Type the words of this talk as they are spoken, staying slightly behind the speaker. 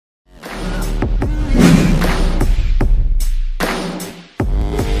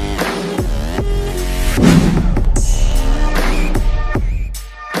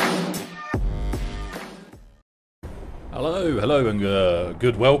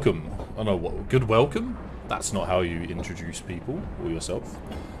good welcome. Oh no, what? Good welcome? That's not how you introduce people or yourself.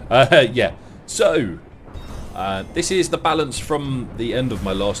 Yeah. So, this is the balance from the end of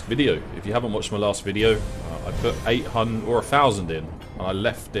my last video. If you haven't watched my last video, I put 800 or 1,000 in, and I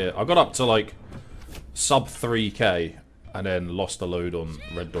left it. I got up to like sub 3k, and then lost a load on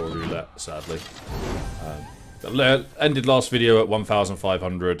Red Door Roulette, sadly. Ended last video at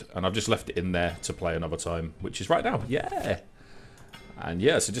 1,500, and I've just left it in there to play another time, which is right now. Yeah. And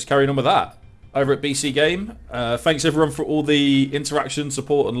yeah, so just carrying on with that. Over at BC Game, thanks everyone for all the interaction,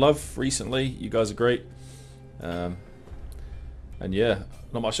 support, and love recently. You guys are great. And yeah,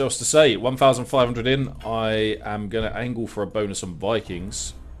 not much else to say. 1,500 in, I am going to angle for a bonus on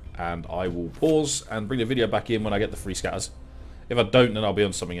Vikings, and I will pause and bring the video back in when I get the free scatters. If I don't, then I'll be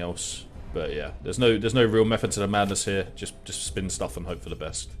on something else. But yeah, there's no real method to the madness here. Just spin stuff and hope for the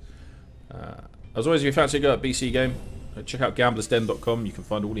best. As always, if you fancy a go at BC Game, check out gamblersden.com. You can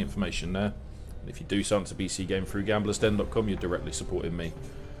find all the information there. And if you do sign up to BC Game through gamblersden.com, you're directly supporting me,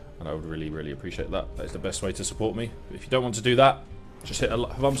 and I would really appreciate that. That is the best way to support me. If you don't want to do that, just hit a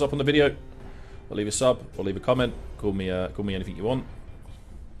thumbs up on the video, or leave a sub, or leave a comment. Call me anything you want.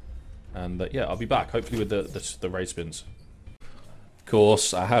 And yeah, I'll be back hopefully with the raid spins. Of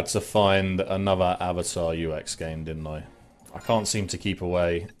course, I had to find another Avatar UX game, didn't I? I can't seem to keep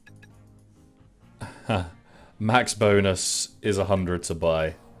away. Max bonus is 100 to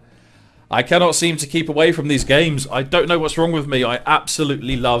buy. I cannot seem to keep away from these games. I don't know what's wrong with me. I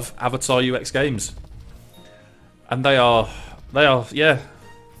absolutely love Avatar UX games. And they are, yeah.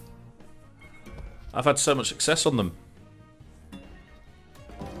 I've had so much success on them.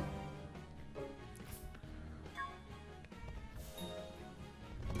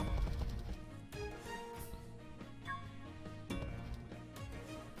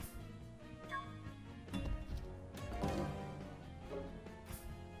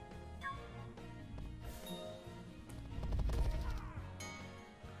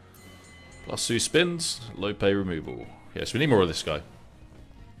 Plus 2 spins, low pay removal. Yes, we need more of this guy.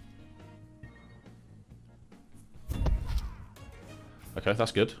 Okay,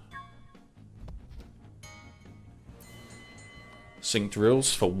 that's good. Sync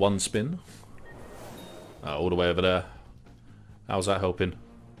drills for 1 spin. All the way over there. How's that helping?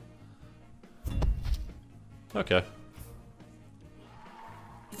 Okay.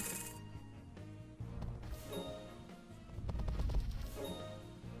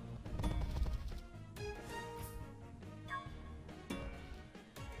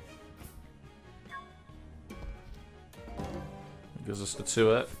 Gives us the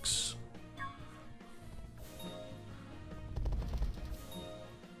 2x.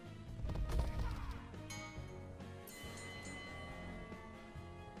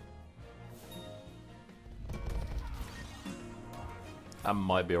 That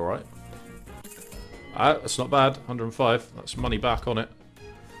might be alright. That's not bad. 105. That's money back on it.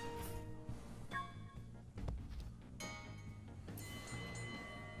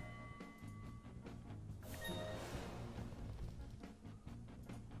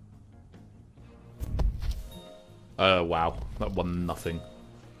 Wow, that won nothing.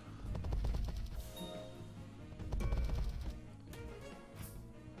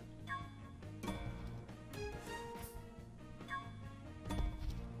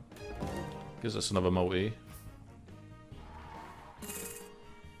 Gives us another multi.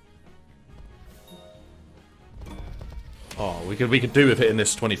 Oh, we could do with hitting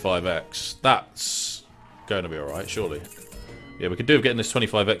this 25x. That's going to be alright, surely. Yeah, we could do with getting this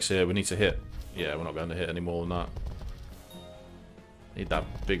 25x here. We need to hit. Yeah, we're not going to hit any more than that. Need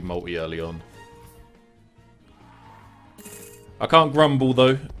that big multi early on. I can't grumble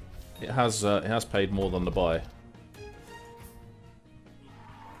though. It has paid more than the buy.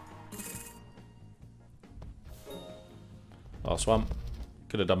 Last one.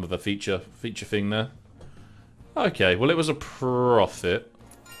 Could have done with a feature thing there. Okay, well it was a profit.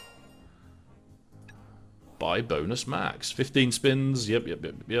 Buy bonus max. 15 spins. Yep.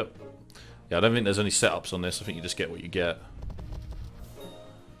 Yeah, I don't think there's any setups on this. I think you just get what you get.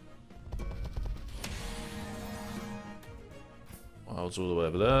 Wilds all the way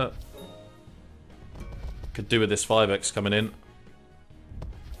over there. Could do with this 5x coming in.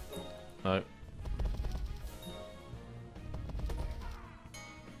 No.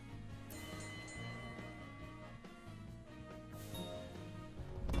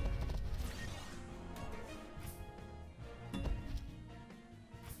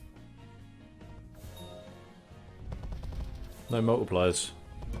 No multipliers.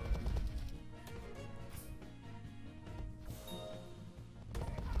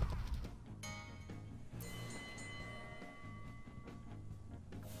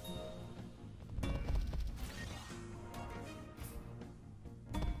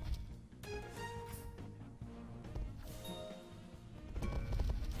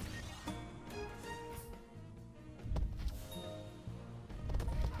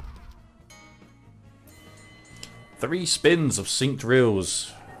 3 spins of synced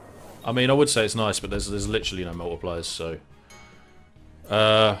reels. I mean, I would say it's nice, but there's literally no multipliers, so...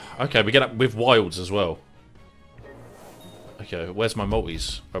 okay, we get up with wilds as well. Okay, where's my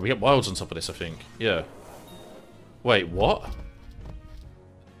multis? Oh, we get wilds on top of this, I think. Yeah. Wait, what?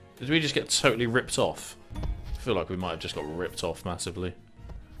 Did we just get totally ripped off? I feel like we might have just got ripped off massively.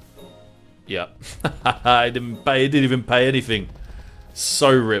 Yeah. I didn't even pay anything.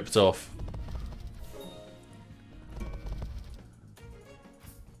 So ripped off.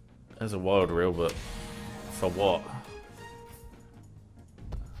 There's a wild reel, but for what?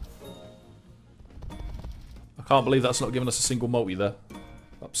 I can't believe that's not giving us a single multi there.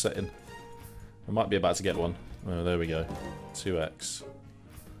 Upsetting. I might be about to get one. Oh, there we go. 2x.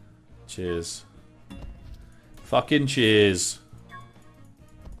 Cheers. Fucking cheers.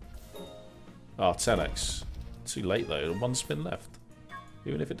 Oh, 10x. Too late though. 1 spin left.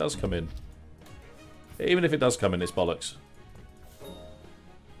 Even if it does come in. Even if it does come in, it's bollocks.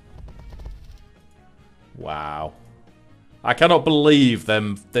 Wow. I cannot believe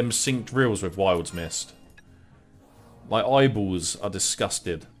them synced reels with wilds missed. My eyeballs are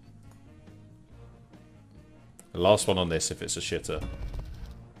disgusted. The last one on this if it's a shitter.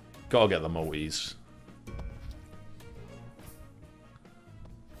 Gotta get the multis.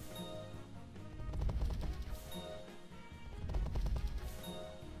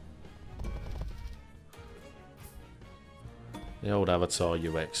 The old Avatar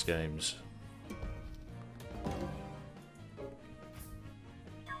UX games.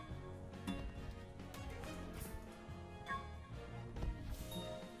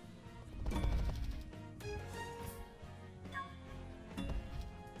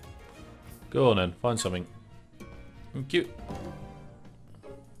 Go on then, find something. Thank you.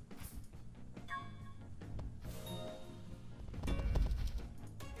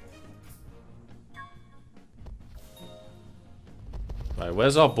 Right,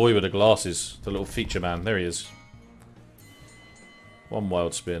 where's our boy with the glasses? The little feature man. There he is. 1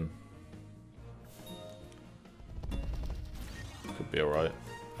 wild spin. Could be alright.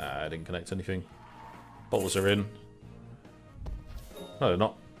 I didn't connect anything. Bottles are in. No, they're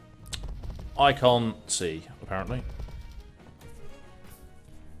not. I can't see, apparently.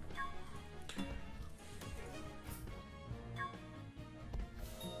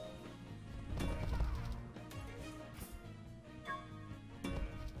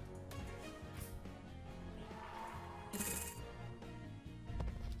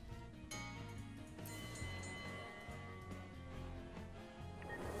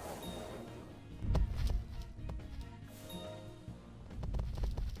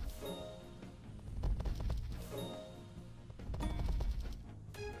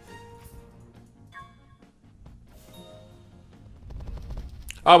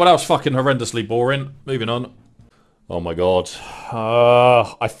 Oh, well, that was fucking horrendously boring. Moving on. Oh my god.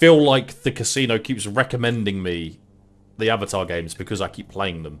 I feel like the casino keeps recommending me the Avatar games because I keep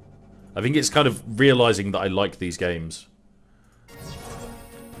playing them. I think it's kind of realising that I like these games.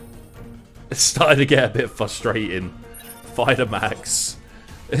 It's starting to get a bit frustrating. Fighter Max.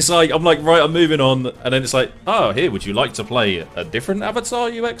 It's like, I'm like, right, I'm moving on. And then it's like, oh, here, would you like to play a different Avatar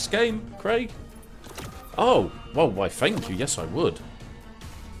UX game, Craig? Oh, well, why, thank you. Yes, I would.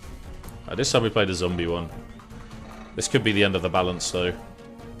 This time we played a zombie one. This could be the end of the balance, though.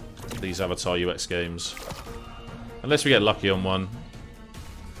 These Avatar UX games. Unless we get lucky on one.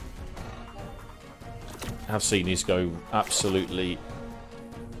 I have seen these go absolutely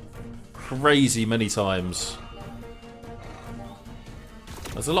crazy many times.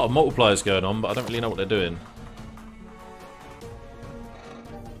 There's a lot of multipliers going on, but I don't really know what they're doing.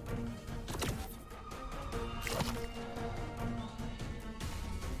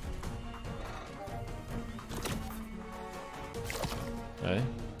 Okay.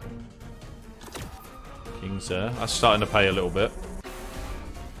 King's there. That's starting to pay a little bit.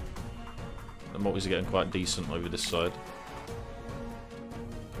 The multis are getting quite decent over this side.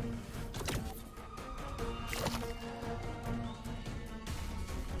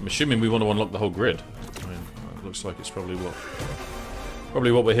 I'm assuming we want to unlock the whole grid. I mean, it looks like it's probably what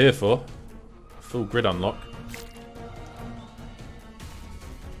we're here for. Full grid unlock.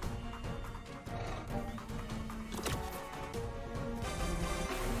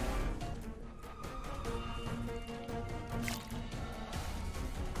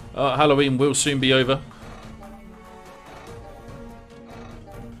 Halloween will soon be over.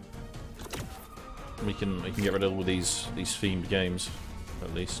 We can get rid of all these themed games,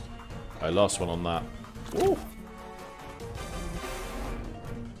 at least. Alright, last one on that. Woo!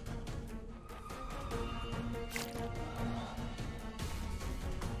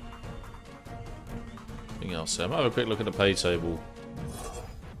 Anything else? I might have a quick look at the pay table.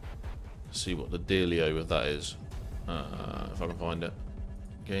 See what the dealio with that is. If I can find it.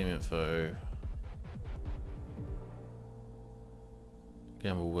 Game info.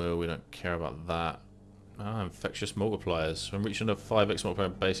 Gamble will, we don't care about that. Ah, infectious multipliers. I'm reaching a 5x multiplier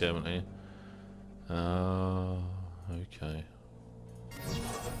base here, haven't we? Okay.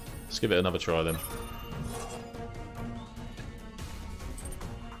 Let's give it another try then.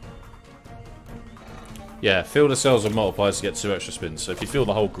 Yeah, fill the cells with multipliers to get 2 extra spins. So if you fill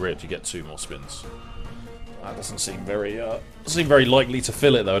the whole grid, you get 2 more spins. That doesn't seem very likely to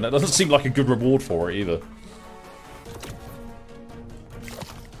fill it though, and it doesn't seem like a good reward for it either.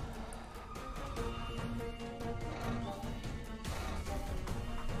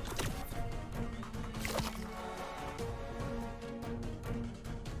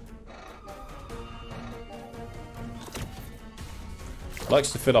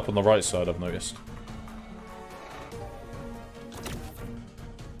 Likes to fill up on the right side, I've noticed.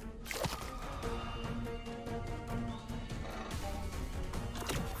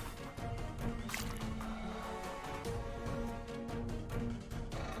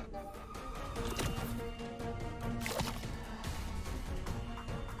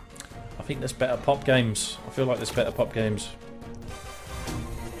 I think there's better pop games. I feel like there's better pop games.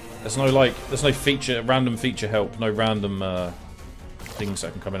 There's no feature, random feature help, no random things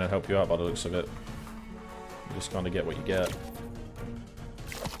that can come in and help you out by the looks of it. You just kind of get what you get.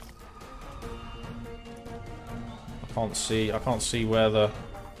 I can't see where the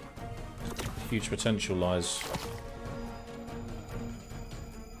huge potential lies.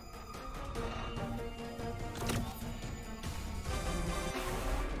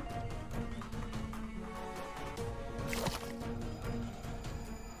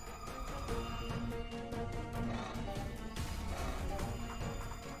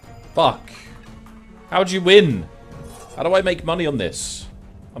 Fuck. How'd you win? How do I make money on this?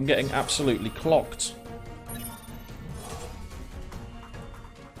 I'm getting absolutely clocked.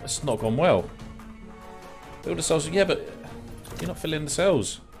 It's not gone well. Build the cells. Yeah, but you're not filling the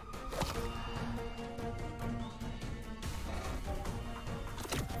cells.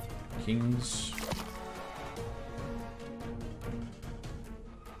 Kings.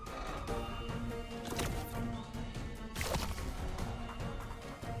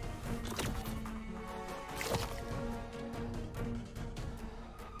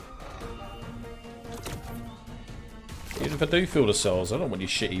 Even if I do fill the cells, I don't want your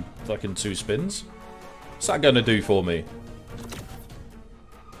shitty fucking 2 spins. What's that going to do for me?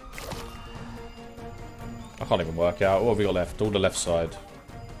 I can't even work out. What have we got left? All the left side.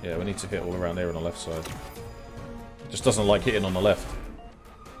 Yeah, we need to hit all around here on the left side. It just doesn't like hitting on the left.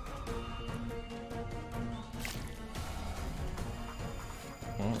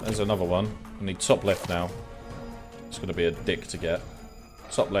 Well, there's another one. I need top left now. It's going to be a dick to get.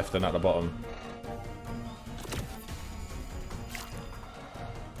 Top left and at the bottom.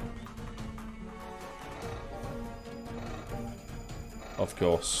 Of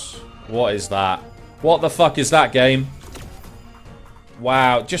course. What is that? What the fuck is that, game?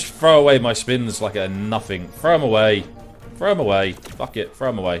 Wow, just throw away my spins like a nothing. Throw them away. Throw them away. Fuck it, throw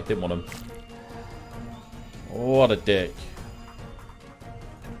them away. Didn't want them. What a dick.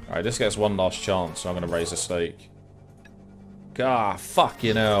 Alright, this gets one last chance, so I'm going to raise a stake. God,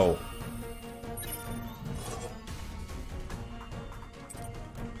 fucking hell.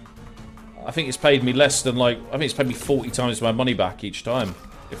 I think it's paid me less than I think it's paid me 40 times my money back each time,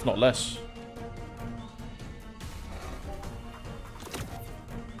 if not less.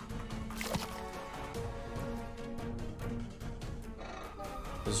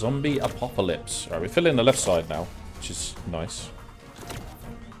 Zombie apocalypse. Alright, we're filling the left side now, which is nice.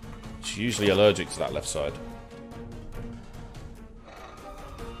 It's usually allergic to that left side.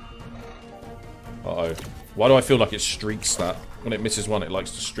 Uh-oh. Why do I feel like it streaks that? When it misses one, it likes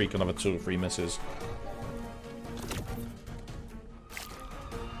to streak another 2 or 3 misses.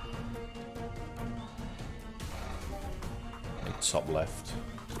 Top left.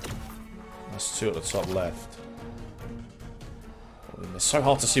 That's 2 at the top left. It's so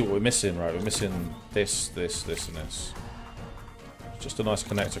hard to see what we're missing, right? We're missing this, this, this, and this. Just a nice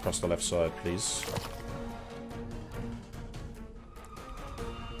connect across the left side, please.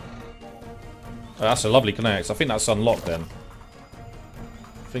 Oh, that's a lovely connect. I think that's unlocked then.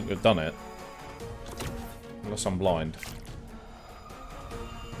 I think we've done it. Unless I'm blind.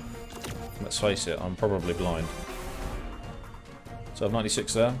 Let's face it, I'm probably blind. So I have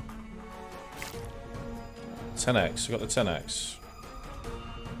 96 there. 10x, we got the 10x.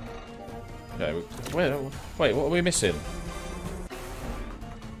 Okay, wait, what are we missing?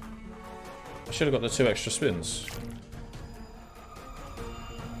 I should have got the 2 extra spins.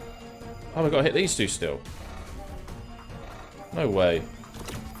 Oh, we've got to hit these 2 still. No way.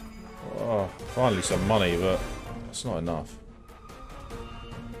 Oh, finally some money, but that's not enough.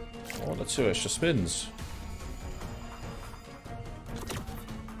 I want the 2 extra spins.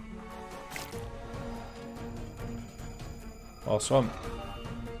 Last one.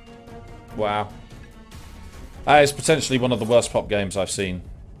 Wow. That is potentially one of the worst pop games I've seen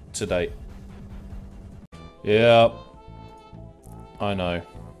to date. Yeah. I know.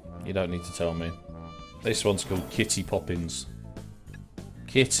 You don't need to tell me. This one's called Kitty Poppins.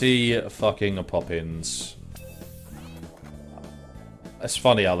 Kitty fucking Poppins. It's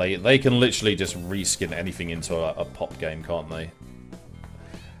funny how they can literally just reskin anything into a pop game, can't they?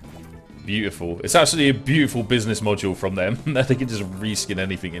 Beautiful. It's actually a beautiful business module from them. That they can just reskin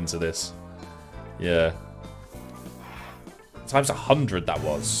anything into this. Yeah. Times 100 that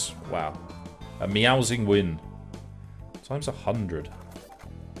was. Wow. A meowsing win. Times 100.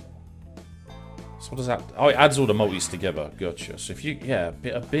 So what does that... Oh, it adds all the multis together. Gotcha. So if you... Yeah,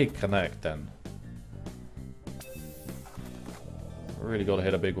 a big connect then. Really got to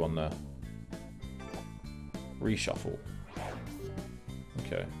hit a big one there. Reshuffle.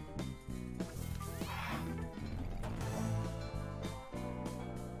 Okay.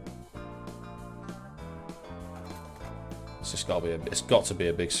 It's just got to be it's got to be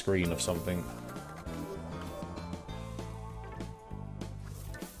a big screen of something.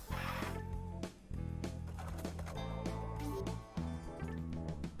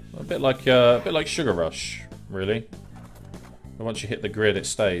 A bit like Sugar Rush, really. But once you hit the grid, it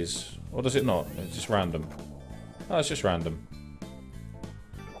stays. Or does it not? It's just random. Oh, it's just random.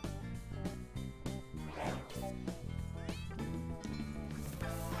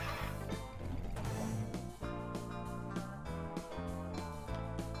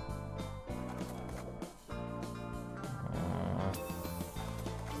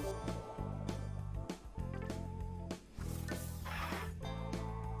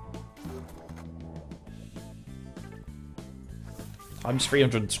 Times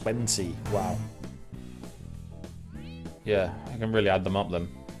 320. Wow. Yeah, I can really add them up then.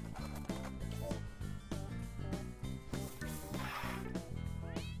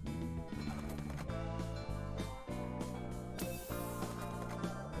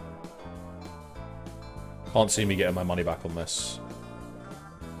 Can't see me getting my money back on this.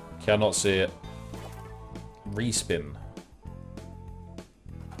 Cannot see it. Respin.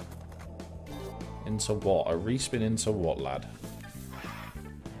 Into what? A respin into what, lad?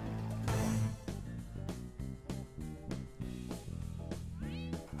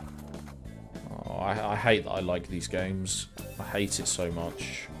 I hate that I like these games. I hate it so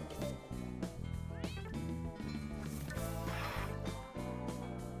much.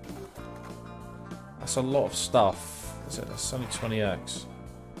 That's a lot of stuff. Is it? That's only 20x.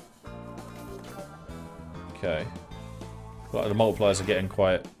 Okay. Well, the multipliers are getting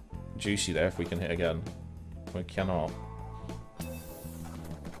quite juicy there if we can hit again. We cannot.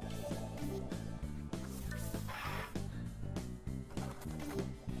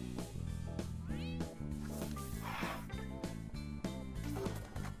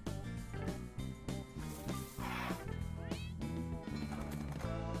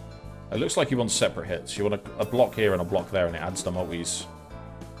 It looks like you want separate hits. You want a block here and a block there, and it adds the multis.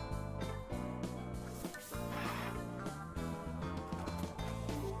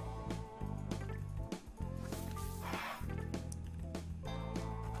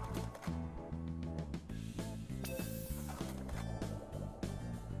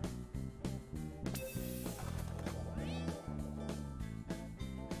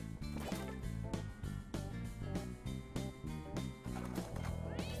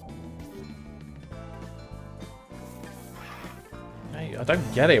 I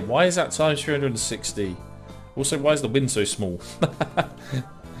don't get it. Why is that times 360? Also, why is the win so small?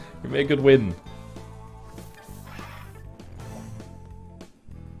 Give me a good win.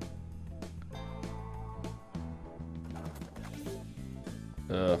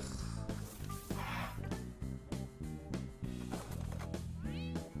 Ugh.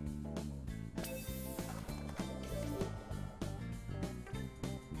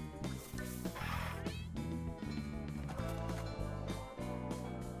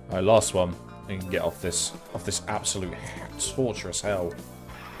 Alright, last one. I can get off this absolute torturous hell.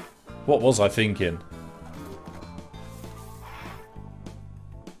 What was I thinking?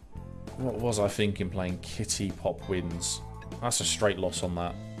 What was I thinking playing Kitty Pop wins? That's a straight loss on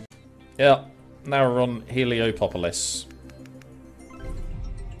that. Yeah, now we're on Heliopopolis.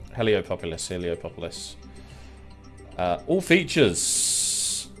 Heliopopolis. All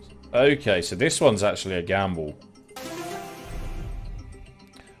features. Okay, so this one's actually a gamble.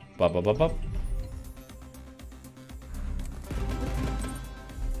 Bub, bub, bub, bub.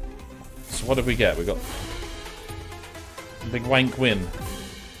 So what did we get? We got a big wank win.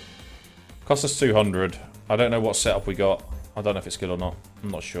 Cost us 200. I don't know what setup we got. I don't know if it's good or not. I'm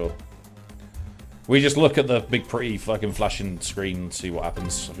not sure. We just look at the big pretty fucking flashing screen and see what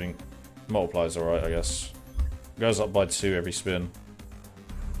happens. I think multiplier's alright, I guess. Goes up by 2 every spin.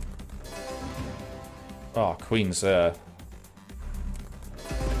 Oh, queen's there.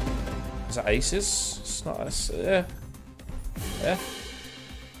 Is that aces? It's not us. Yeah. Yeah.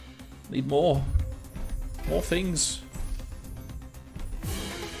 Need more. More things.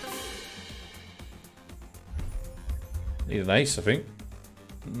 Need an ace, I think.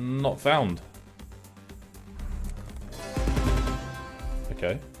 Not found.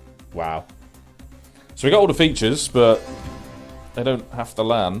 Okay. Wow. So we got all the features, but they don't have to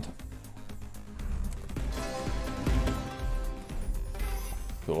land.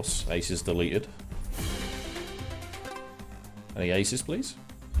 Of course, aces deleted. Any aces, please?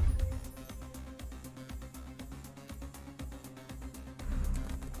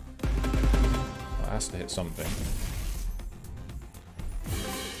 That has to hit something.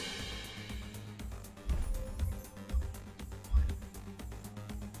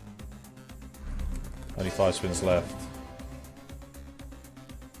 Only 5 spins left.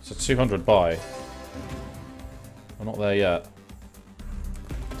 So 200 buy. We're not there yet.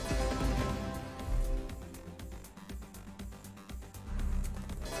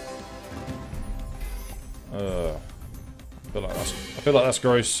 I feel like that's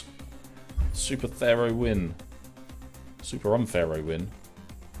gross. Super thero win. Super unthero win.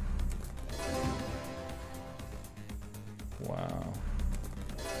 Wow.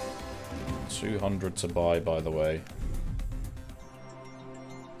 200 to buy, by the way.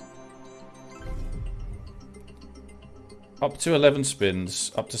 Up to 11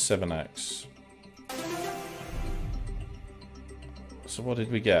 spins, up to 7x. So what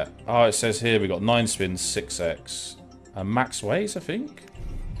did we get? Oh, it says here we got 9 spins, 6x. Max ways, I think?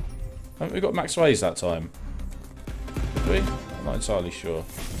 Haven't we got max ways that time? Did we? I'm not entirely sure.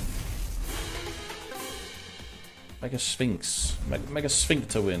 Mega Sphinx. Mega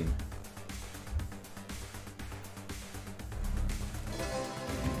Sphinx to win.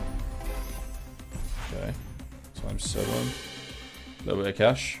 Okay. Times 7. A little bit of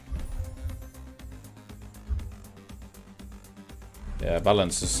cash. Yeah,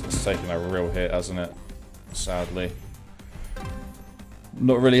 balance has taken a real hit, hasn't it? Sadly.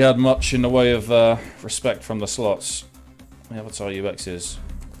 Not really had much in the way of respect from the slots. Let me have a tell you X's.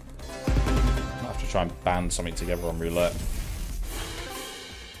 I have to try and band something together on roulette.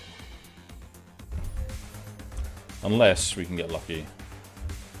 Unless we can get lucky.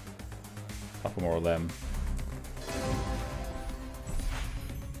 A couple more of them.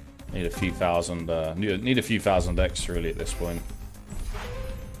 Need a few thousand. Need a few thousand X really at this point.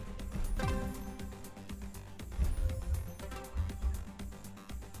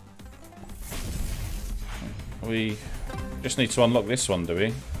 We just need to unlock this one, do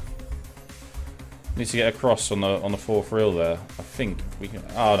we? Need to get across on the fourth reel there. I think we can.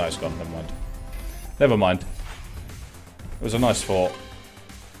 Oh no, it's gone. Never mind. Never mind. It was a nice thought.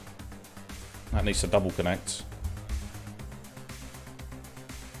 That needs to double connect.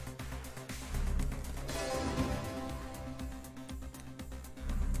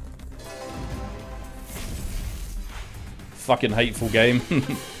 Fucking hateful game.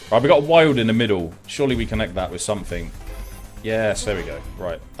 Right, we got a wild in the middle. Surely we connect that with something. Yes, there we go.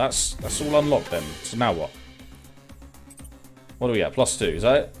 Right, that's all unlocked then. So now what? What do we get? +2, is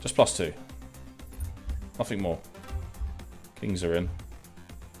that it? Just +2. Nothing more. Kings are in.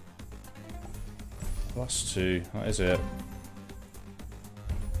 +2, that is it.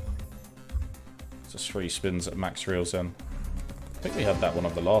 Just 3 spins at max reels then. I think we had that one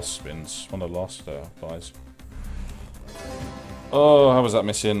of the last spins. One of the last buys. Oh, how was that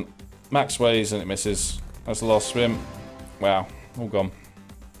missing? Max ways and it misses. That's the last swim. Wow, all gone.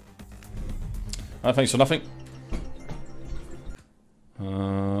 Thanks for nothing.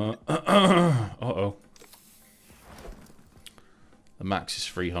 Uh-oh. The max is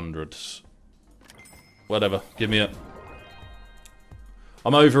 300. Whatever, give me it.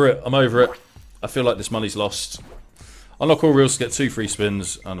 I'm over it, I'm over it. I feel like this money's lost. Unlock all reels to get 2 free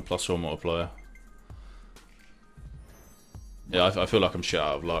spins and a +4 multiplier. Yeah, I feel like I'm shit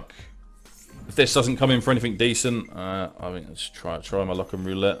out of luck. If this doesn't come in for anything decent, I think let's try my luck on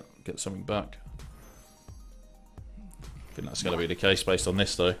roulette, get something back. I think that's going to be the case based on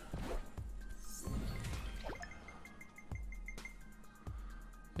this, though.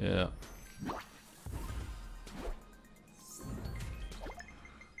 Yeah.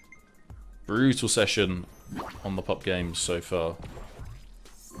 Brutal session on the pop games so far.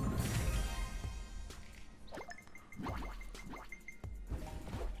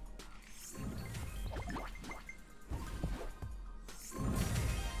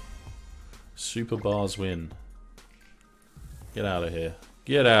 Super bars win. Get out of here.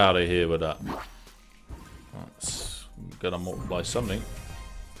 Get out of here with that. That's gonna multiply something.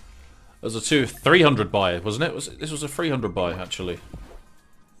 There's a 300 buy, wasn't it? This was a 300 buy, actually.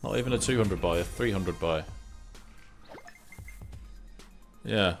 Not even a 200 buy, a 300 buy.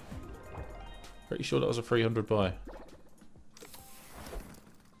 Yeah. Pretty sure that was a 300 buy.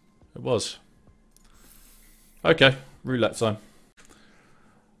 It was. Okay, roulette time.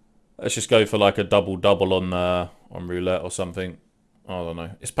 Let's just go for like a double on roulette or something. I don't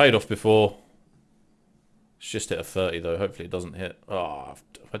know. It's paid off before. It's just hit a 30 though. Hopefully it doesn't hit. Oh,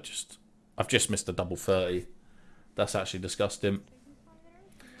 I've just missed a double 30. That's actually disgusting.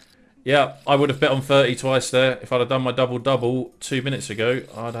 Yeah, I would have bet on 30 twice there. If I'd have done my double 2 minutes ago,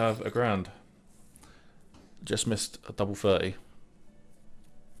 I'd have a grand. Just missed a double 30.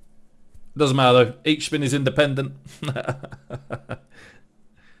 Doesn't matter though. Each spin is independent.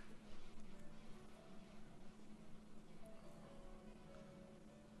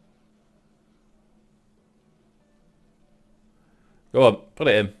 Go on, put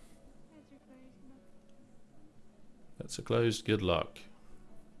it in. That's a closed. Good luck.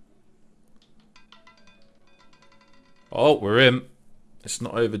 Oh, we're in. It's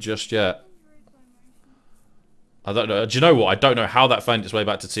not over just yet. I don't know. Do you know what? I don't know how that found its way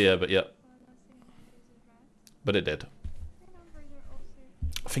back to tier, but yeah. But it did.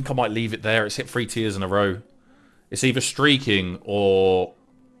 I think I might leave it there. It's hit 3 tiers in a row. It's either streaking or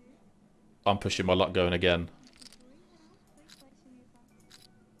I'm pushing my luck going again.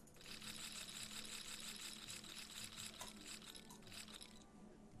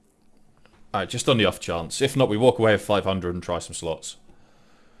 Alright, just on the off chance. If not, we walk away with 500 and try some slots.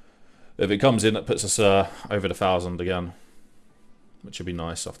 If it comes in, that puts us over the 1,000 again. Which would be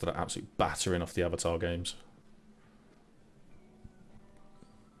nice after that absolute battering off the Avatar games.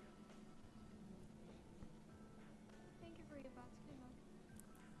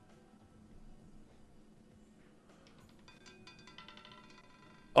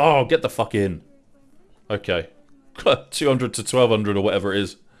 Oh, get the fuck in. Okay. 200 to 1,200 or whatever it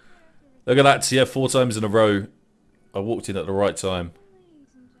is. Look at that, yeah, 4 times in a row. I walked in at the right time.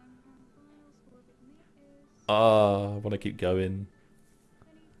 I want to keep going.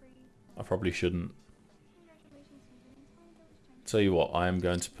 I probably shouldn't. Tell you what, I am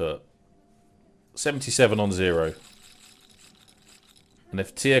going to put 77 on 0. And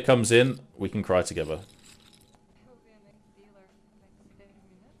if tier comes in, we can cry together.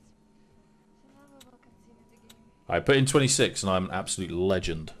 I put in 26 and I'm an absolute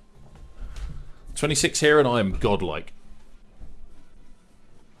legend. 26 here and I am godlike.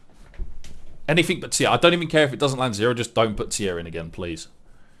 Anything but tier. I don't even care if it doesn't land 0. Just don't put tier in again, please.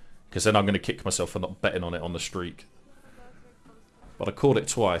 Because then I'm going to kick myself for not betting on it on the streak. But I called it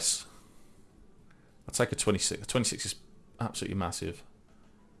twice. I'll take a 26. 26 is absolutely massive.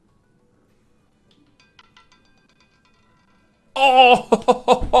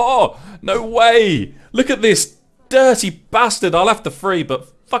 Oh! No way! Look at this dirty bastard. I'll have to free,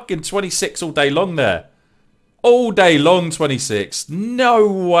 but fucking 26 all day long there. All day long 26. No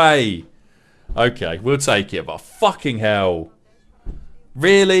way. Okay, we'll take it, but fucking hell.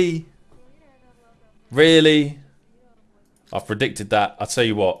 Really? Really? I've predicted that. I'll tell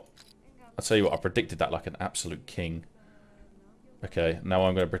you what. I predicted that like an absolute king. Okay, now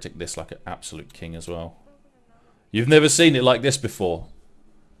I'm going to predict this like an absolute king as well. You've never seen it like this before.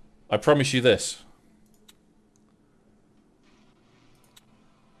 I promise you this.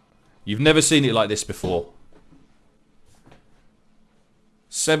 You've never seen it like this before.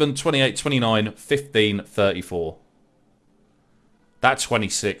 7, 28, 29, 15, 34. That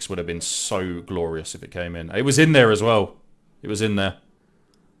 26 would have been so glorious if it came in. It was in there as well. It was in there.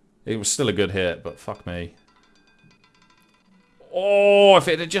 It was still a good hit, but fuck me. Oh, if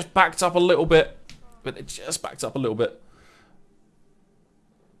it had just backed up a little bit. But it just backed up a little bit.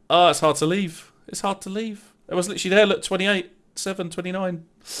 Oh, it's hard to leave. It's hard to leave. It was literally there, look, 28, 7, 29.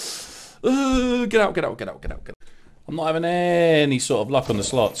 Get out, get out, get out, get out, get out. I'm not having any sort of luck on the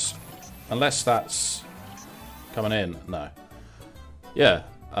slots. Unless that's coming in. No. Yeah.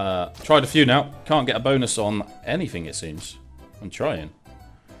 Tried a few now. Can't get a bonus on anything, it seems. I'm trying.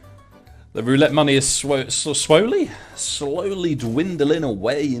 The roulette money is slowly dwindling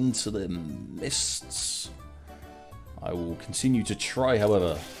away into the mists. I will continue to try,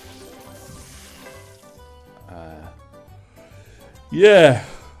 however. Yeah,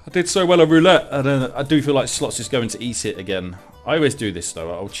 I did so well on roulette, and I do feel like slots is going to eat it again. I always do this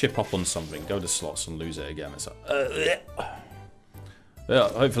though. I'll chip up on something, go to slots, and lose it again. It's like, yeah,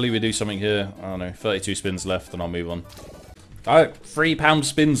 hopefully we do something here. I don't know, 32 spins left, and I'll move on. Alright, £3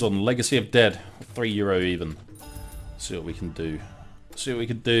 spins on Legacy of Dead, €3 even. See what we can do. See what we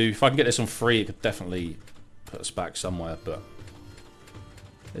can do. If I can get this on free, it could definitely put us back somewhere, but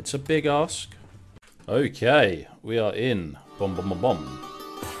it's a big ask. Okay, we are in. Bomb, bomb, bomb, bomb.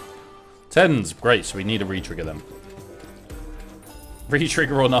 10s, great, so we need a retrigger then.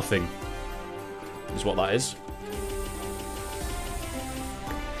 Retrigger or nothing is what that is.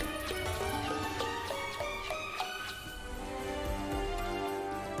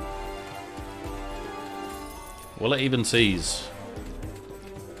 Will it even tease?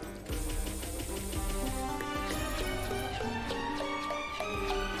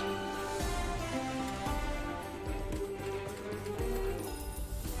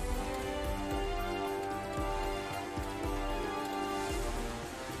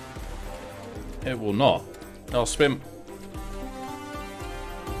 It will not. I'll spin.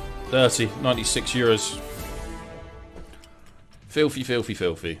 30, €96. Filthy, filthy,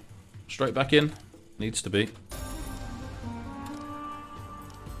 filthy. Straight back in. Needs to be.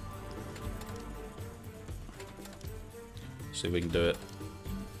 See if we can do it.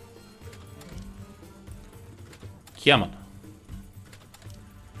 Come on.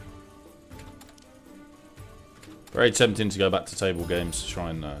 Very tempting to go back to table games to try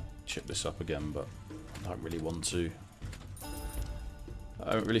and chip this up again, but I don't really want to.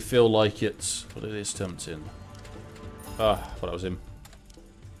 I don't really feel like it, but it is tempting. Ah, I thought that was him.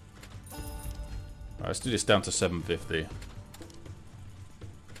 Alright, let's do this down to 750.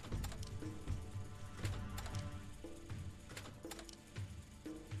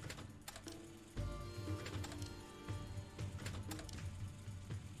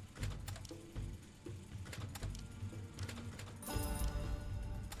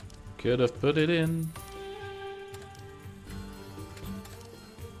 Could have put it in.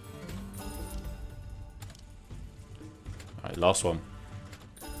 Alright, last one.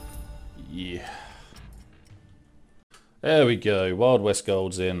 Yeah. There we go. Wild West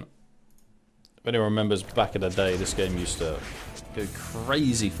Gold's in. If anyone remembers back in the day, this game used to go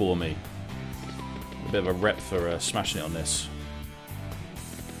crazy for me. A bit of a rep for smashing it on this.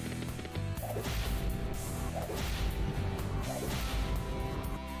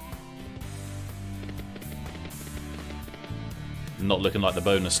 Not looking like the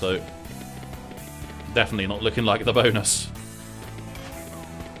bonus though. Definitely not looking like the bonus.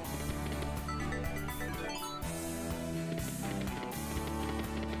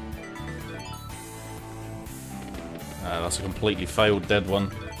 That's a completely failed dead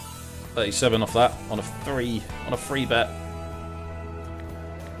one. 37 off that on a free bet.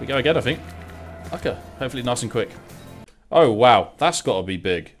 We go again, I think. Okay, hopefully nice and quick. Oh wow, that's got to be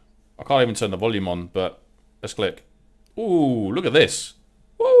big. I can't even turn the volume on, but let's click. Ooh, look at this.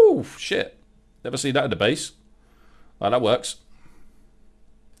 Woo, shit. Never see that in the base. Right, that works.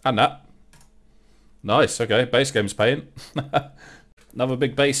 And that. Nice, okay. Base game's paying. Another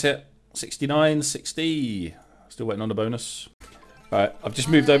big base hit. 69, 60. Still waiting on the bonus. Alright, I've just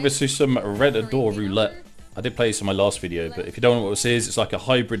moved over to some Red Door Roulette. I did play this in my last video, but if you don't know what this is, it's like a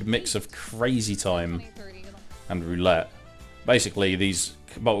hybrid mix of Crazy Time and Roulette. Basically, these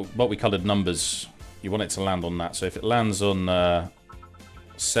multi-coloured numbers, you want it to land on that. So if it lands on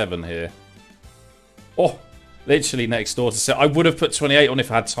 7 here. Oh, literally next door to 7. I would have put 28 on if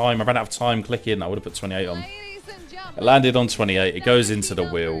I had time. I ran out of time clicking. I would have put 28 on. It landed on 28. It goes into the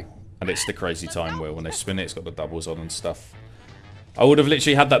wheel. And it's the Crazy Time wheel. When they spin it, it's got the doubles on and stuff. I would have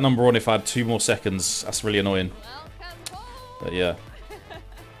literally had that number on if I had 2 more seconds. That's really annoying. But yeah.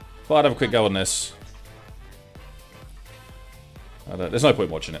 But I'd have a quick go on this. There's no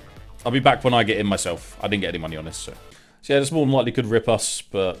point watching it. I'll be back when I get in myself. I didn't get any money on this, so yeah, this more than likely could rip us,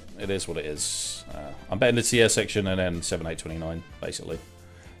 but it is what it is. I'm betting the TS section and then 7-8-29, basically.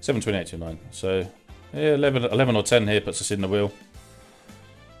 7-28-29. So yeah, 11 or 10 here puts us in the wheel.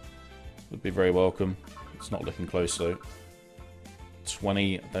 Would be very welcome. It's not looking close though.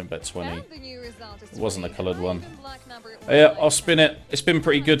 20, don't bet 20. It wasn't a coloured one. Yeah, I'll spin it. It's been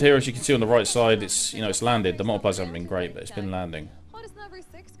pretty good here, as you can see on the right side. It's, you know, it's landed. The multipliers haven't been great, but it's been landing.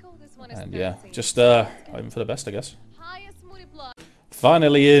 And yeah, just hoping for the best, I guess.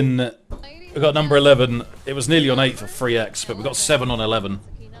 Finally in. We got number 11. It was nearly on 8 for 3x, but we got 7 on 11.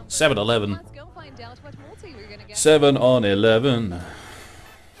 7 on 11. 7 on 11.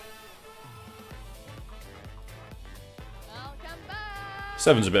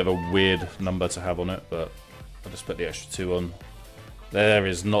 7's a bit of a weird number to have on it, but I'll just put the extra 2 on. There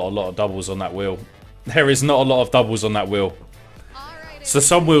is not a lot of doubles on that wheel. There is not a lot of doubles on that wheel. So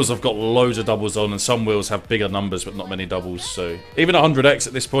some wheels have got loads of doubles on, and some wheels have bigger numbers but not many doubles. So even a 100x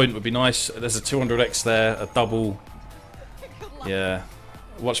at this point would be nice. There's a 200x there, a double. Yeah.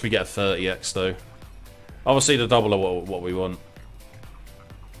 Watch me get a 30x though. Obviously the double are what we want.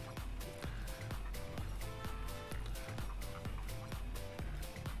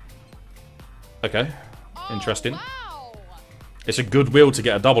 Okay. Interesting. It's a good wheel to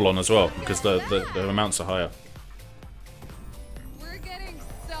get a double on as well, because the amounts are higher. We're getting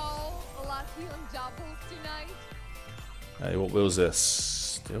so lucky on doubles tonight. Hey, what wheel's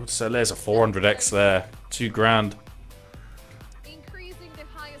this? So there's a 400x there. 2 grand. Increasing the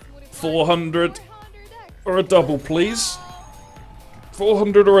highest 400 or a double, please.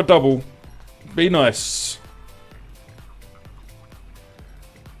 400 or a double. Be nice.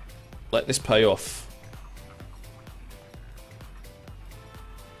 Let this pay off.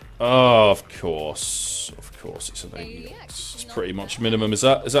 Oh, of course. Of course, it's an 80x. It's pretty much minimum. Is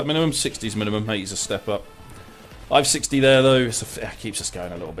that minimum? 60's minimum. 80's a step up. I have 60 there, though. It keeps us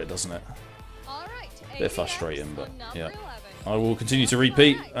going a little bit, doesn't it? A bit frustrating, but yeah. I will continue to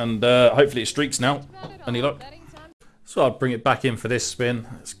repeat, and hopefully it streaks now. Any luck? So I'll bring it back in for this spin.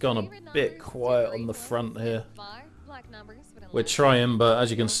 It's gone a bit quiet on the front here. We're trying, but as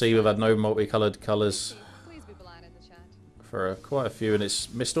you can see, we've had no multicoloured colours for quite a few, and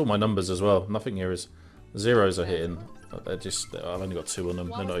it's missed all my numbers as well. Nothing here is zeros are hitting. They're just, I've only got 2 on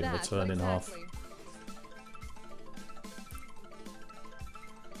them. They're not even returning half.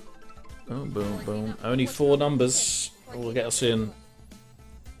 Boom, boom, boom. Only 4 numbers will get us in.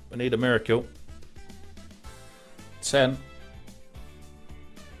 We need a miracle. 10.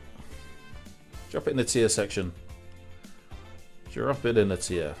 Drop it in the tier section. Drop it in the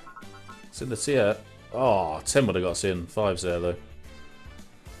tier. It's in the tier. Oh, 10 would have got us in. 5's there, though.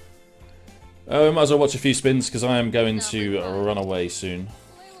 Might as well watch a few spins, because I am going to run away soon.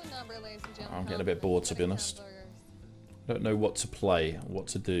 I'm getting a bit bored, to be honest. I don't know what to play, what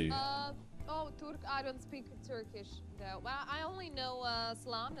to do. I don't speak Turkish, though. I only know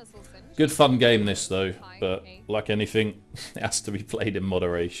Slam. Good fun game, this, though. But, like anything, it has to be played in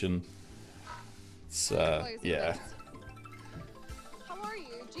moderation. It's, yeah.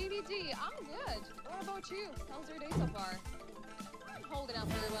 GVG, I'm good. What about you? How's your day so far? I'm holding up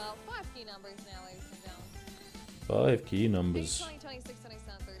very well. 5 key numbers now, ladies and gentlemen. 5 key numbers. 20, 26,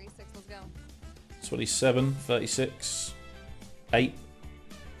 27, 36, let's go. 27, 36, 8.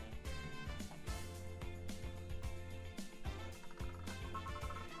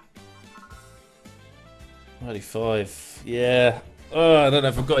 $95. Yeah. I don't know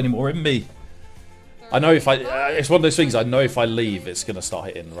if I've got any more in me. I know if I... it's one of those things, I know if I leave, it's going to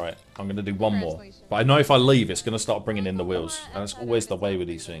start hitting, right? I'm going to do one more. But I know if I leave, it's going to start bringing in the wheels. And it's always the way with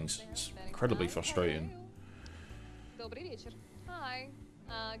these things. It's incredibly frustrating. Hi.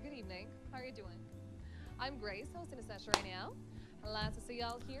 Good evening. How are you doing? I'm Grace, hosting a session right now. Glad to see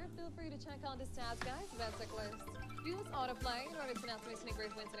y'all here. Feel free to check out the stats, guys. Bets list. Use autoplay in order to not miss any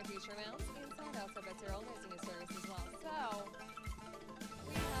great wins in the future rounds. Inside out, so bets are always in your service as well. So...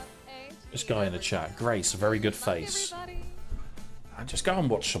 This guy in the chat, Grace, a very good face. And just go and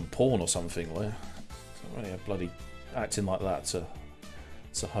watch some porn or something. Like, don't really have bloody acting like that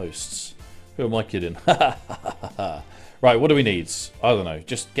to hosts. Who am I kidding? Right, what do we need? I don't know.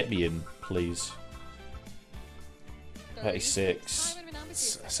 Just get me in, please. 36.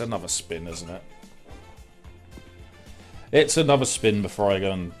 It's another spin, isn't it? It's another spin before I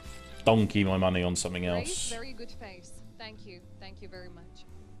go and donkey my money on something else. Very good face. Thank you. Thank you very much.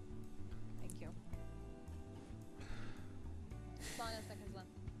 Thank you. 5 seconds left.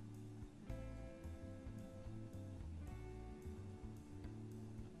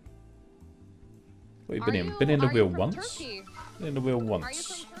 What have you been in? Been in the wheel once? Been in the wheel once. Are you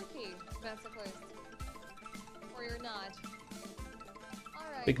from Turkey? That's the place. Or you're not?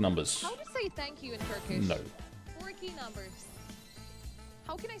 Alright. Big numbers. How to say thank you in Turkish? No. 4 key numbers.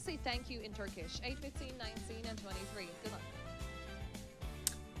 How can I say thank you in Turkish? 8, 15, 19, and 23. Good luck.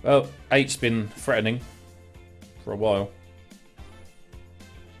 Well, 8's been threatening for a while.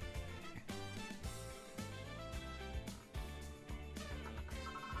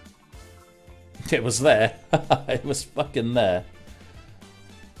 It was there. It was fucking there.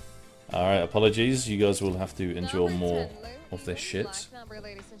 Alright, apologies. You guys will have to endure more of this shit.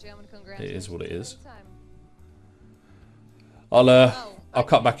 It is what it is. I'll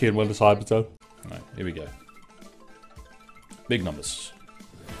cut back in when the time is done. Alright, here we go. Big numbers.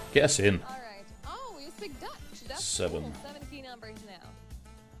 Get us in. Alright. Oh, you speak Dutch. That's 7. Cool. 7 key numbers now.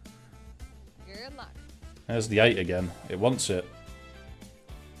 Good luck. There's the 8 again. It wants it.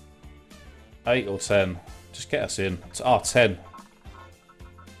 8 or 10. Just get us in. It's 10.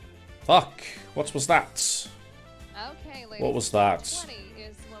 Fuck. What was that? Okay, ladies. What was that? 20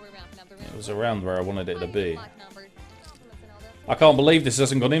 is where we're wrapping up the round. It was around where I wanted it to be. Black number. I can't believe this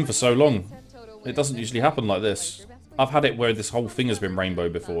hasn't gone in for so long. It doesn't usually happen like this. I've had it where this whole thing has been rainbow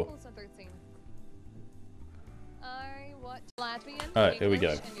before. Alright, here we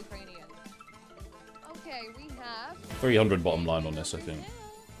go. Okay, we have 300 bottom line on this, I think.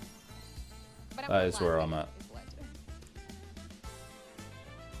 That is where I'm at.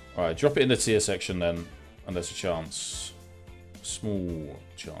 Alright, drop it in the tier section then, and there's a chance. Small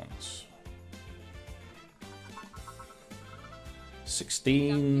chance.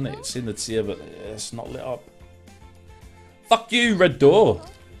 16, it's in the tier, but it's not lit up. Fuck you, red door!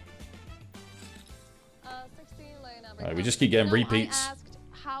 Alright, we just keep getting repeats. I asked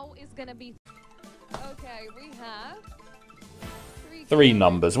how is gonna be. Okay, we have 3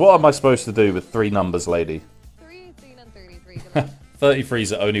 numbers. What am I supposed to do with 3 numbers, lady? 3, 18, and 33. 33 is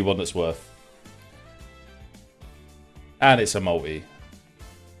the only one that's worth. And it's a multi.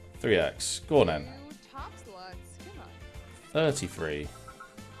 3x. Go on then. Top slots. Come on. 33.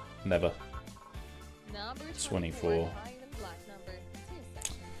 Never. Number 24. Black number.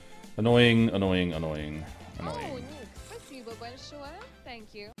 Annoying, annoying, annoying, Oh, annoying. Nick. Спасибо большое.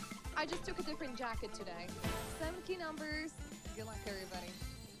 Thank you. I just took a different jacket today. 7 key numbers. Good luck, everybody.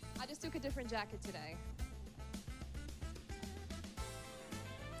 I just took a different jacket today.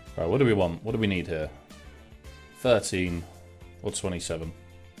 Right, what do we want? What do we need here? 13 or 27?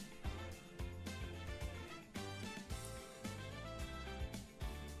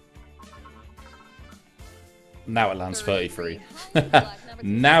 Now it lands 33.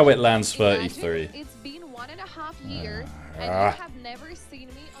 Now it lands 33. It's been 1.5 years, and you have never seen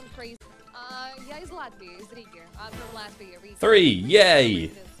me on crazy. Yeah, it's Latvia, it's Riga. I'm from Latvia. Riga. 3,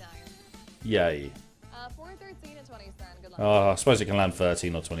 yay! Yay. 4, 13, and 27. Good luck. I suppose it can land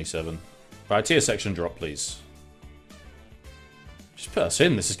 13 or 27. Right, tier section drop, please. Just put us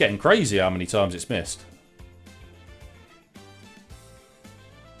in. This is getting crazy how many times it's missed.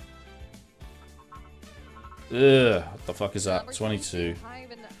 Ugh, what the fuck is that? 22.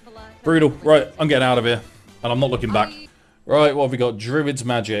 Brutal. Right, I'm getting out of here. And I'm not looking back. Right, what have we got? Druid's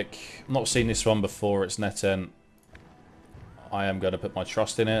Magic. Not seen this one before. It's net end. I am going to put my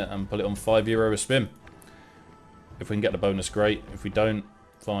trust in it and put it on €5 a spin. If we can get the bonus, great. If we don't,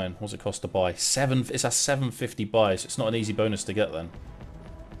 fine. What's it cost to buy? It's a 750 buy, so it's not an easy bonus to get then.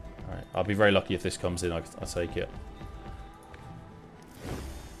 Alright, I'll be very lucky if this comes in. I'll take it.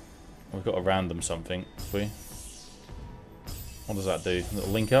 We've got a random something, have we? What does that do? A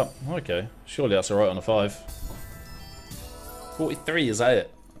little link up? Okay. Surely that's alright on a 5. 43, is that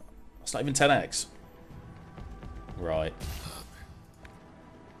it? That's not even 10x. Right.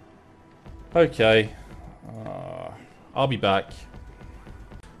 Okay. I'll be back.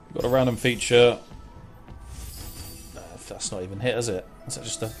 We've got a random feature. That's not even hit, is it? Is that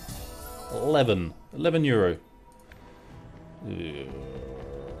just a 11 euro?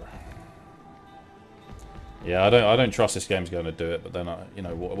 Yeah, I don't trust this game's going to do it. But then, you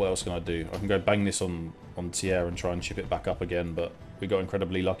know, what else can I do? I can go bang this on tier and try and chip it back up again. But we got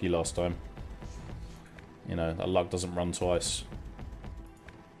incredibly lucky last time. You know, that luck doesn't run twice.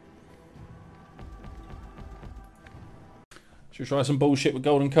 Should we try some bullshit with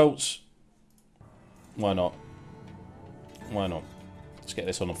golden coats? Why not? Why not? Let's get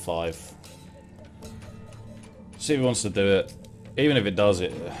this on a 5. See if he wants to do it. Even if it does,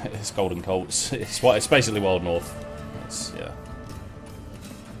 it's golden colts. It's basically Wild North. Yeah.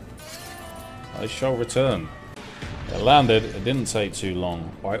 I shall return. It landed. It didn't take too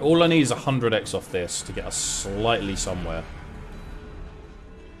long. Alright, all I need is 100x off this to get us slightly somewhere.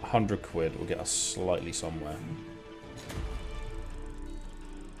 100 quid will get us slightly somewhere.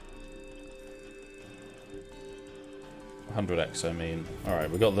 $100x, I mean. Alright,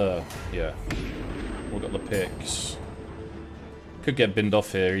 we got the... yeah. We've got the picks. Could get binned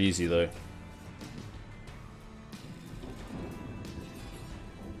off here easy, though.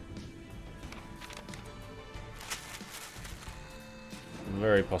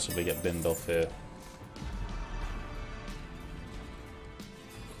 Very possibly get binned off here.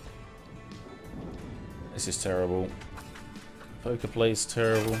 This is terrible. Poker play's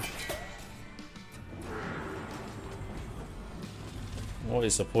terrible. What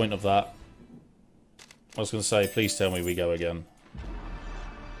is the point of that? I was going to say, please tell me we go again.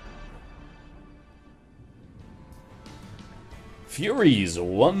 Furies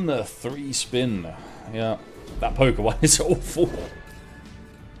won the 3 spin. Yeah, that poker one is awful.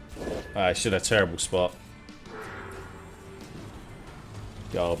 I should have a terrible spot.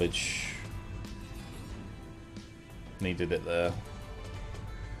 Garbage. Needed it there.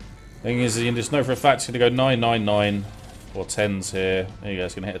 Thing is, you just know for a fact it's going to go 999 or 10s here. There you go,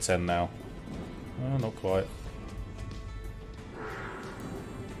 it's going to hit a 10 now. Oh, not quite.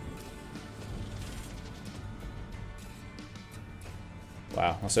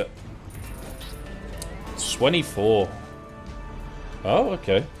 Wow, that's it. 24. Oh,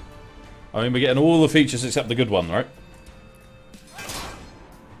 okay. I mean, we're getting all the features except the good one, right?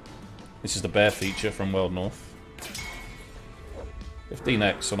 This is the bear feature from World North.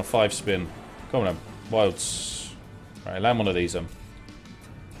 15x on a 5 spin. Come on, then. Wilds. Right, land one of these, then.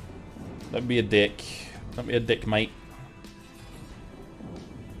 Don't be a dick. Don't be a dick, mate.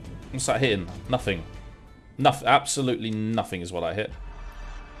 What's that hitting? Nothing. Nothing. Absolutely nothing is what I hit.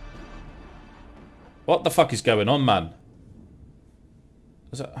 What the fuck is going on, man?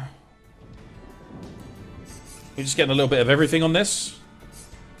 Is that... We're just getting a little bit of everything on this.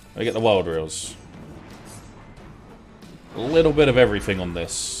 I get the wild reels. A little bit of everything on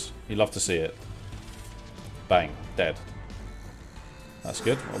this. You love to see it. Bang. Dead. That's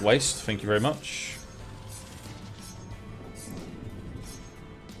good. A waste. Thank you very much.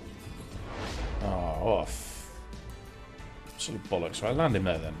 Oh, off. Absolute bollocks. Right, land him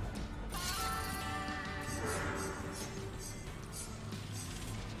there then.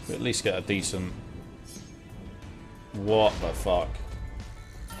 We at least get a decent... What the fuck?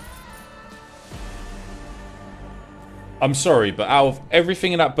 I'm sorry, but out of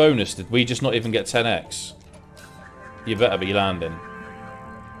everything in that bonus, did we just not even get 10x? You better be landing.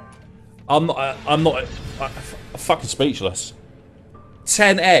 I'm fucking speechless.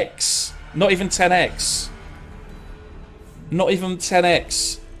 10x. Not even 10x. Not even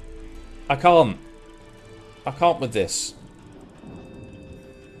 10x. I can't. I can't with this.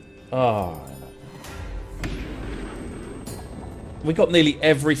 Oh. We got nearly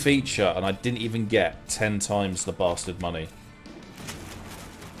every feature, and I didn't even get 10 times the bastard money.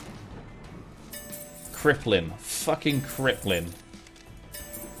 Crippling. Fucking crippling.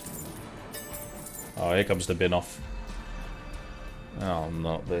 Oh, here comes the bin off. Oh,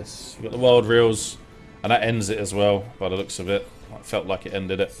 not this. We've got the wild reels, and that ends it as well, by the looks of it. I felt like it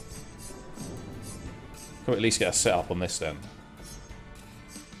ended it. Could we at least get a setup on this then?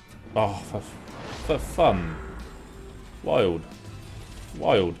 Oh, for fun. Wild.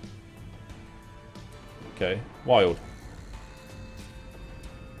 Wild. Okay, wild.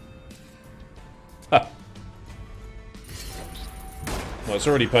 Ha! Well, it's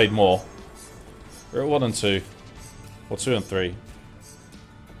already paid more. We're at 1 and 2. Or 2 and 3.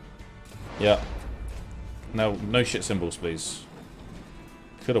 Yeah. Now, no shit symbols, please.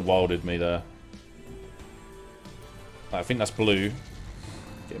 Could have wilded me there. I think that's blue.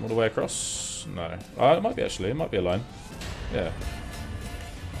 Get him all the way across? No. Oh, it might be actually. It might be a line. Yeah.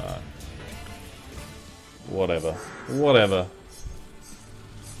 Whatever. Whatever.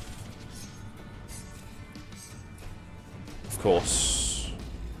 Of course.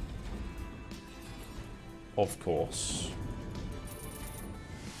 Of course.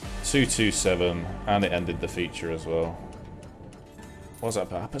 227, and it ended the feature as well. What was that?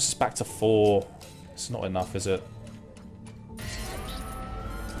 That puts us back to 4. It's not enough, is it?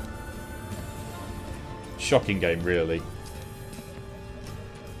 Shocking game, really.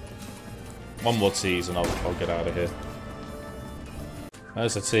 One more tease and I'll get out of here.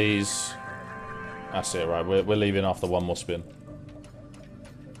 There's the tease. That's it, right? We're leaving after one more spin.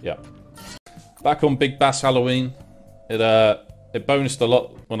 Yeah. Back on Big Bass Halloween. It bonused a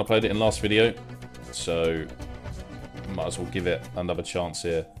lot when I played it in last video, so might as well give it another chance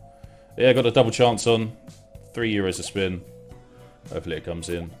here. Yeah, got a double chance on. €3 a spin. Hopefully it comes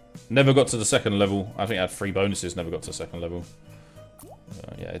in. Never got to the second level. I think I had 3 bonuses, never got to the second level.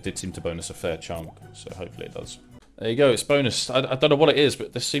 Yeah, it did seem to bonus a fair chunk, so hopefully it does. There you go, it's bonus. I don't know what it is,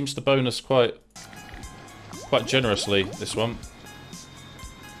 but this seems to bonus quite generously, this one.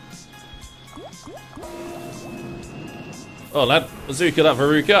 Oh, lad, bazooka that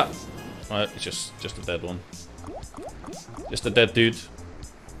Veruca. Right, it's just a dead one. Just a dead dude.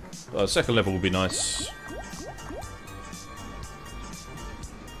 Second level would be nice.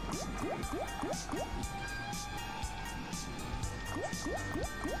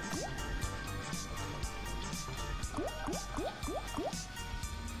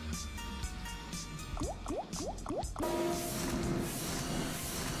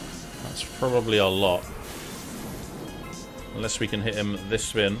 That's probably a lot. Unless we can hit him this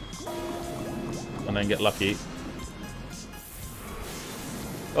spin and then get lucky.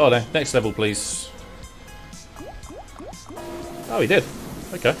 Oh no, next level please. Oh, he did.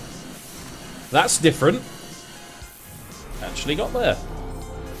 Okay. That's different. Actually got there.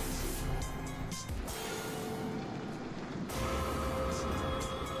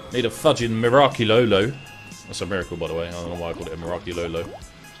 Need a fudging Miraculolo. That's a miracle, by the way. I don't know why I called it a Miraculolo.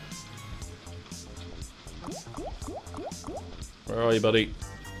 Where are you, buddy?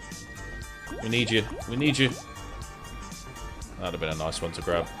 We need you. We need you. That'd have been a nice one to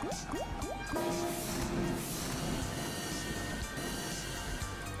grab.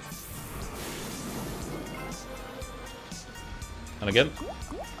 And again.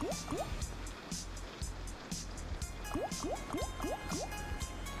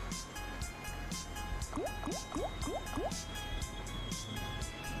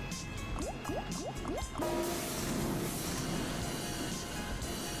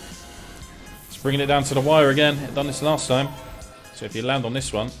 Just bringing it down to the wire again. I've done this last time. So if you land on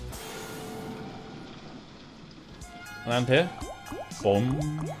this one. Land here.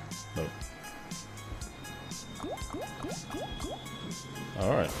 Boom. No.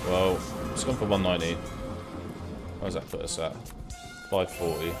 Alright, well, it's gone for 190. Where's that put us at?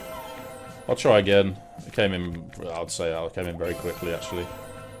 540. I'll try again. It came in, I'd say I came in very quickly, actually.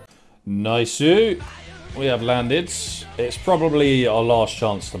 Nice. We have landed. It's probably our last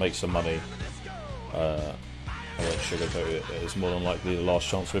chance to make some money. I won't sugarcoat it. It's more than likely the last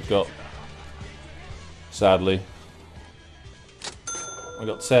chance we've got. Sadly. We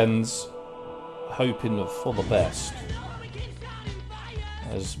got 10s. Hoping for the best.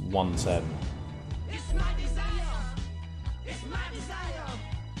 There's 110.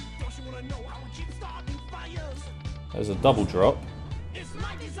 There's a double drop.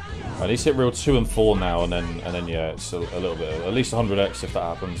 Right, he's hit reel 2 and 4 now, and then yeah, it's a little bit, at least 100x if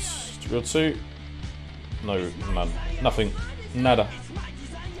that happens. Reel 2, no, none, nothing, nada.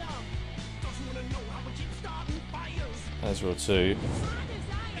 There's reel 2.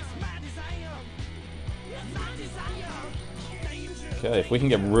 Okay, if we can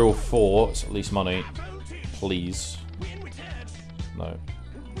get reel 4, it's at least money, please. No.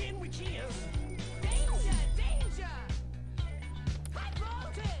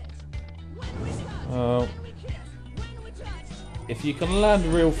 If you can land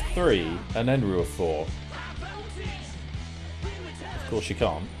reel 3 and then reel 4, of course you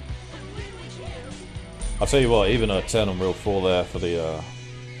can't. I'll tell you what, even a 10 on reel 4 there for the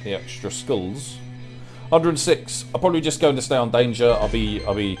extra skulls. 106. I'll probably just going to stay on danger. I'll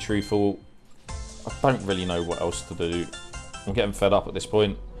be truthful. I don't really know what else to do. I'm getting fed up at this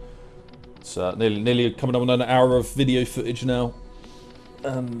point. It's nearly coming up on an hour of video footage now,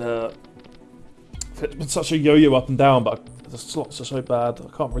 and it's been such a yo-yo up and down. But the slots are so bad, I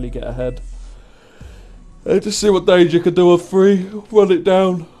can't really get ahead. Just see what danger can do on 3. Run it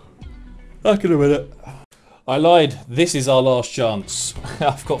down. Back in a minute. I lied. This is our last chance.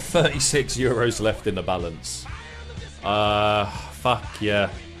 I've got 36 euros left in the balance. Fuck yeah.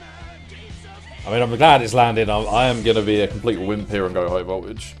 I mean, I'm glad it's landed. I am going to be a complete wimp here and go high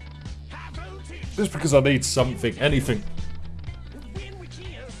voltage. Just because I need something, anything.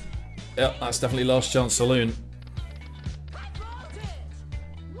 Yeah, that's definitely last chance saloon.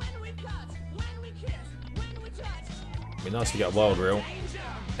 Be nice to get a wild reel.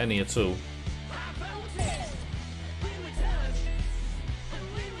 Any at all.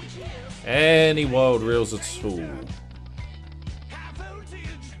 Any wild reels at all.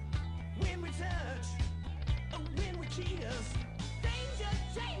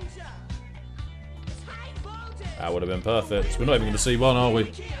 That would have been perfect. We're not even going to see one, are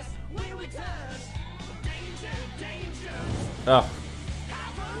we? Ah.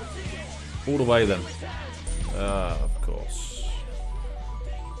 All the way then. Of course.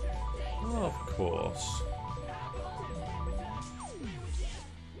 Of course.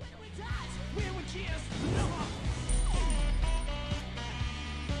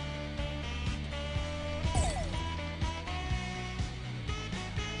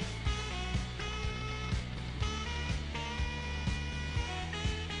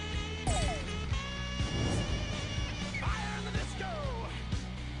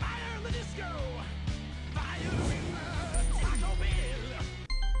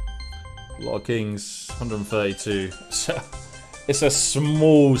 A lot of kings, 132. It's a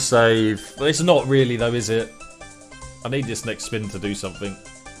small save. But it's not really though, is it? I need this next spin to do something.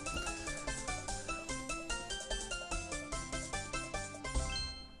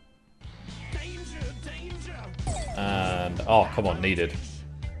 And oh, come on, needed.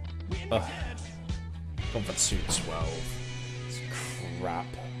 Gone for 212. It's crap.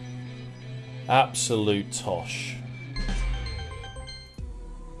 Absolute tosh.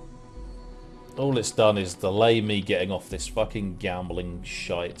 All it's done is delay me getting off this fucking gambling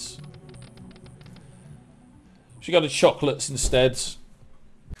shite. Should go to chocolates instead.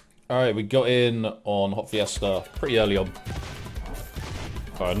 Alright, we got in on Hot Fiesta pretty early on.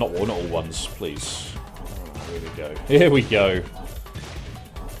 Alright, not all ones, please. Here we go. Here we go.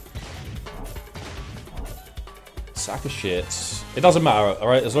 Sack of shit. It doesn't matter,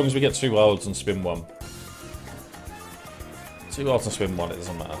 alright, as long as we get 2 wilds and spin 1. 2 wilds and spin 1, it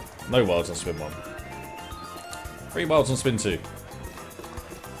doesn't matter. No wilds and spin 1. 3 wilds and spin 2.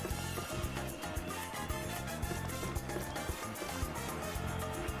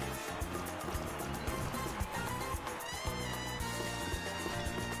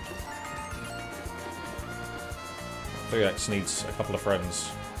 X needs a couple of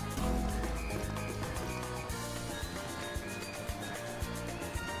friends.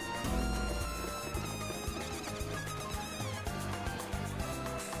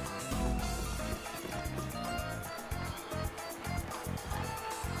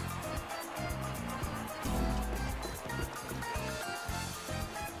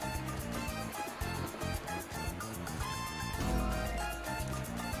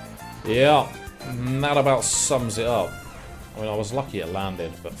 Yeah, that about sums it up. I mean, I was lucky it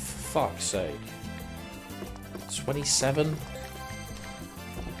landed, but fuck's sake. 27?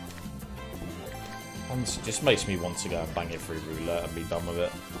 Honestly, just makes me want to go and bang it through roulette and be done with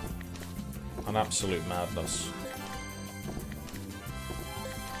it. An absolute madness.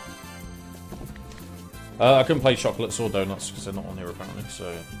 I couldn't play chocolates or donuts because they're not on here apparently,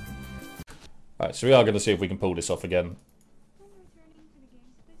 so... Alright, so we are going to see if we can pull this off again.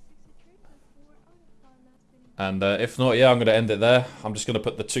 And if not, yeah, I'm going to end it there. I'm just going to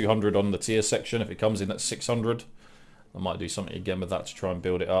put the 200 on the tier section. If it comes in at 600, I might do something again with that to try and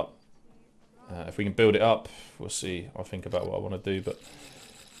build it up. If we can build it up, we'll see. I'll think about what I want to do. But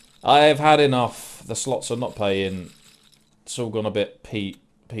I've had enough. The slots are not paying. It's all gone a bit Pete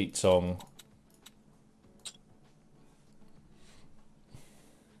Tong.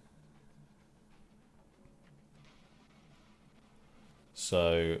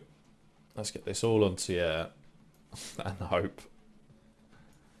 So let's get this all on tier. And hope.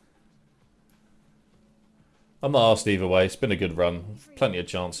 I'm not asked either way. It's been a good run. Plenty of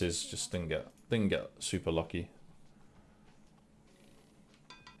chances. Just didn't get super lucky.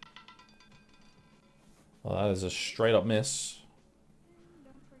 Well, that is a straight up miss.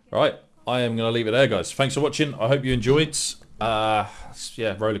 Right, I am going to leave it there, guys. Thanks for watching. I hope you enjoyed. Yeah,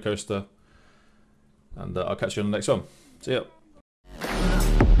 roller coaster. And I'll catch you on the next one. See ya.